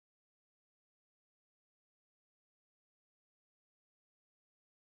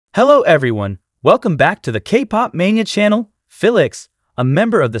Hello everyone, welcome back to the K-PopMania channel. Felix, a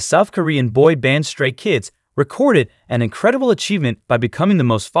member of the South Korean boy band Stray Kids, recorded an incredible achievement by becoming the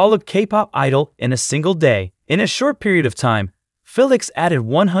most followed K-pop idol in a single day. In a short period of time, Felix added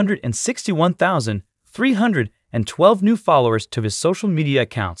 161,312 new followers to his social media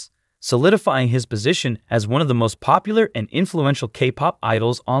accounts, solidifying his position as one of the most popular and influential K-pop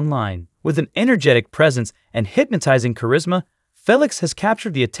idols online. With an energetic presence and hypnotizing charisma, Felix has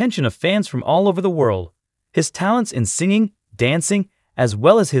captured the attention of fans from all over the world. His talents in singing, dancing, as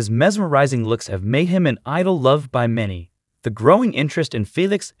well as his mesmerizing looks have made him an idol loved by many. The growing interest in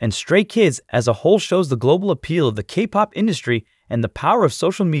Felix and Stray Kids as a whole shows the global appeal of the K-pop industry and the power of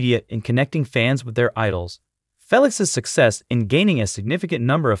social media in connecting fans with their idols. Felix's success in gaining a significant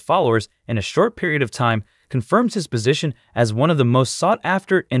number of followers in a short period of time confirms his position as one of the most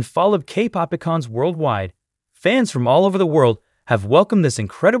sought-after and followed K-pop icons worldwide. Fans from all over the world have welcomed this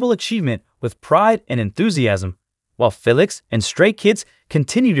incredible achievement with pride and enthusiasm, while Felix and Stray Kids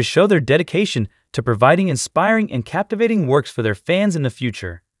continue to show their dedication to providing inspiring and captivating works for their fans in the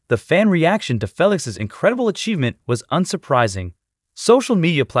future. The fan reaction to Felix's incredible achievement was unsurprising. Social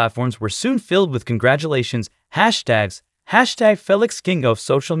media platforms were soon filled with congratulations, hashtags, #Felix King of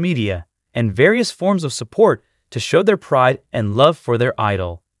social media, and various forms of support to show their pride and love for their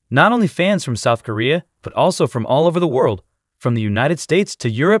idol. Not only fans from South Korea, but also from all over the world, from the United States to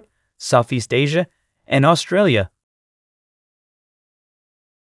Europe, Southeast Asia, and Australia,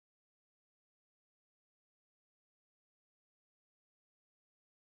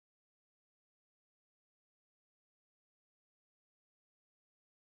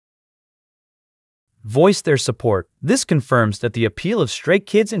 voiced their support. This confirms that the appeal of Stray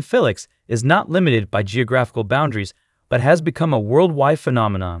Kids and Felix is not limited by geographical boundaries, but has become a worldwide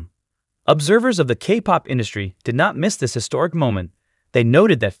phenomenon. Observers of the K-pop industry did not miss this historic moment. They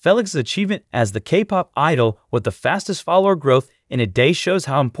noted that Felix's achievement as the K-pop idol with the fastest follower growth in a day shows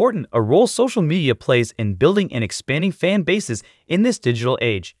how important a role social media plays in building and expanding fan bases in this digital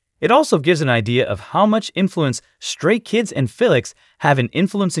age. It also gives an idea of how much influence Stray Kids and Felix have in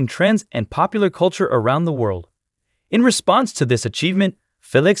influencing trends and popular culture around the world. In response to this achievement,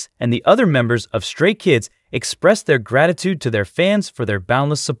 Felix and the other members of Stray Kids expressed their gratitude to their fans for their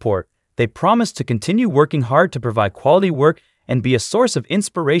boundless support. They promised to continue working hard to provide quality work and be a source of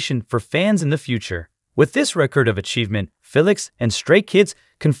inspiration for fans in the future. With this record of achievement, Felix and Stray Kids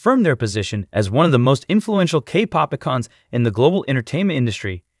confirmed their position as one of the most influential K-pop icons in the global entertainment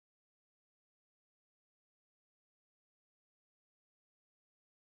industry.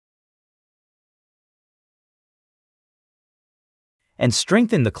 And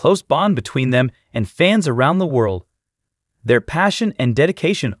strengthened the close bond between them and fans around the world. Their passion and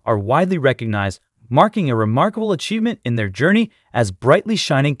dedication are widely recognized, marking a remarkable achievement in their journey as brightly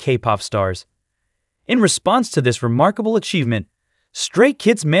shining K-pop stars. In response to this remarkable achievement, Stray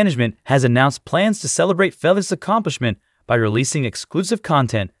Kids management has announced plans to celebrate Felix's accomplishment by releasing exclusive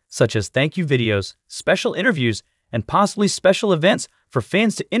content such as thank you videos, special interviews, and possibly special events for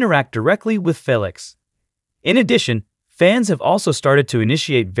fans to interact directly with Felix. In addition, fans have also started to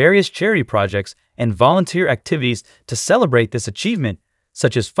initiate various charity projects and volunteer activities to celebrate this achievement,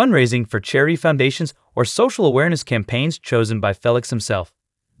 such as fundraising for charity foundations or social awareness campaigns chosen by Felix himself.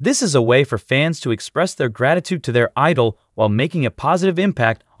 This is a way for fans to express their gratitude to their idol while making a positive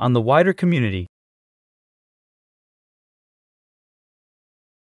impact on the wider community.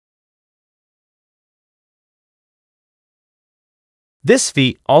 This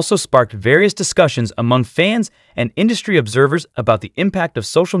feat also sparked various discussions among fans and industry observers about the impact of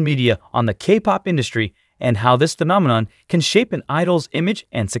social media on the K-pop industry and how this phenomenon can shape an idol's image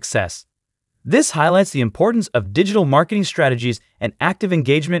and success. This highlights the importance of digital marketing strategies and active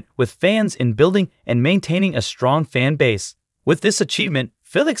engagement with fans in building and maintaining a strong fan base. With this achievement,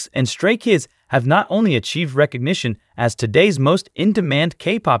 Felix and Stray Kids have not only achieved recognition as today's most in-demand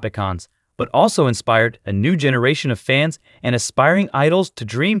K-pop icons, but also inspired a new generation of fans and aspiring idols to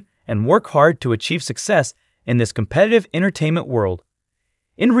dream and work hard to achieve success in this competitive entertainment world.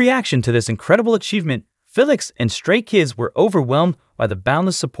 In reaction to this incredible achievement, Felix and Stray Kids were overwhelmed by the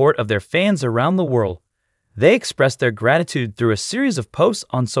boundless support of their fans around the world. They expressed their gratitude through a series of posts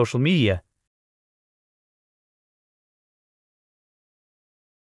on social media.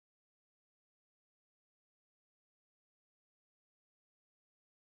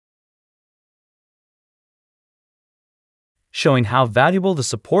 Showing how valuable the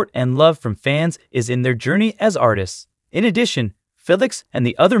support and love from fans is in their journey as artists. In addition, Felix and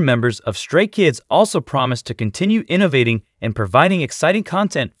the other members of Stray Kids also promised to continue innovating and providing exciting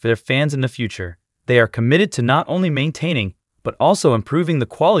content for their fans in the future. They are committed to not only maintaining, but also improving the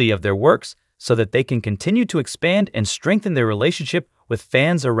quality of their works so that they can continue to expand and strengthen their relationship with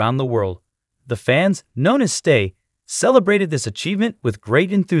fans around the world. The fans, known as Stay, celebrated this achievement with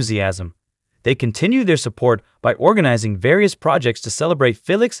great enthusiasm. They continue their support by organizing various projects to celebrate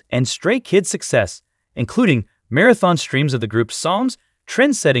Felix and Stray Kids' success, including marathon streams of the group's songs,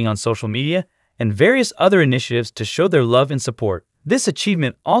 trend-setting on social media, and various other initiatives to show their love and support. This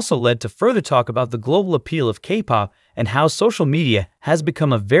achievement also led to further talk about the global appeal of K-pop and how social media has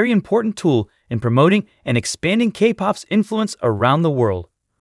become a very important tool in promoting and expanding K-pop's influence around the world.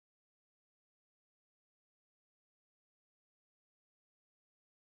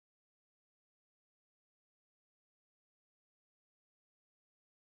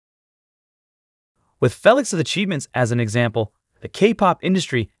 With Felix's achievements as an example, the K-pop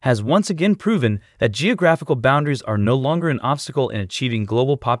industry has once again proven that geographical boundaries are no longer an obstacle in achieving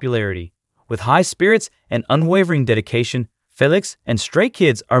global popularity. With high spirits and unwavering dedication, Felix and Stray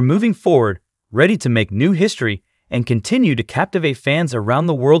Kids are moving forward, ready to make new history and continue to captivate fans around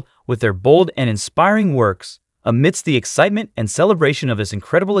the world with their bold and inspiring works. Amidst the excitement and celebration of this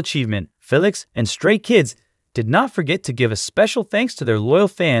incredible achievement, Felix and Stray Kids did not forget to give a special thanks to their loyal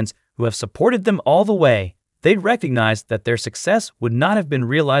fans who have supported them all the way. They recognized that their success would not have been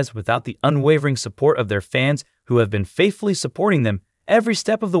realized without the unwavering support of their fans who have been faithfully supporting them every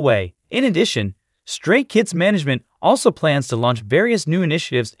step of the way. In addition, Stray Kids management also plans to launch various new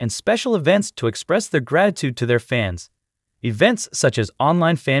initiatives and special events to express their gratitude to their fans. Events such as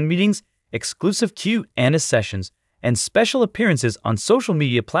online fan meetings, exclusive Q&A sessions, and special appearances on social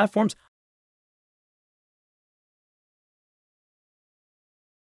media platforms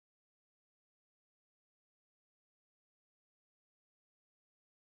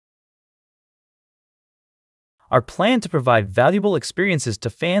are planned to provide valuable experiences to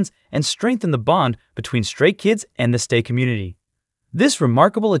fans and strengthen the bond between Stray Kids and the Stay community. This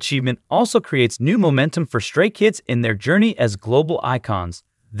remarkable achievement also creates new momentum for Stray Kids in their journey as global icons.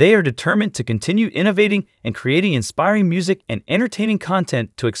 They are determined to continue innovating and creating inspiring music and entertaining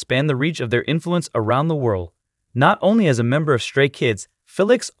content to expand the reach of their influence around the world. Not only as a member of Stray Kids,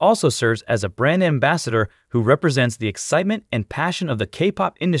 Felix also serves as a brand ambassador who represents the excitement and passion of the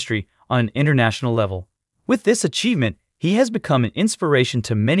K-pop industry on an international level. With this achievement, he has become an inspiration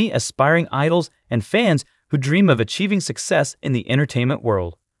to many aspiring idols and fans who dream of achieving success in the entertainment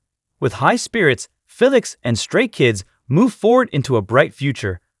world. With high spirits, Felix and Stray Kids move forward into a bright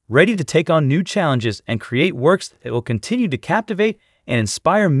future, ready to take on new challenges and create works that will continue to captivate and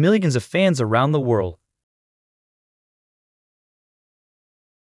inspire millions of fans around the world.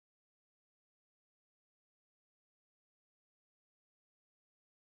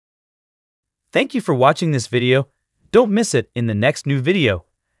 Thank you for watching this video. Don't miss it in the next new video.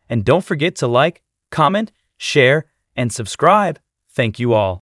 And don't forget to like, comment, share, and subscribe. Thank you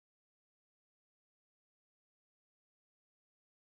all.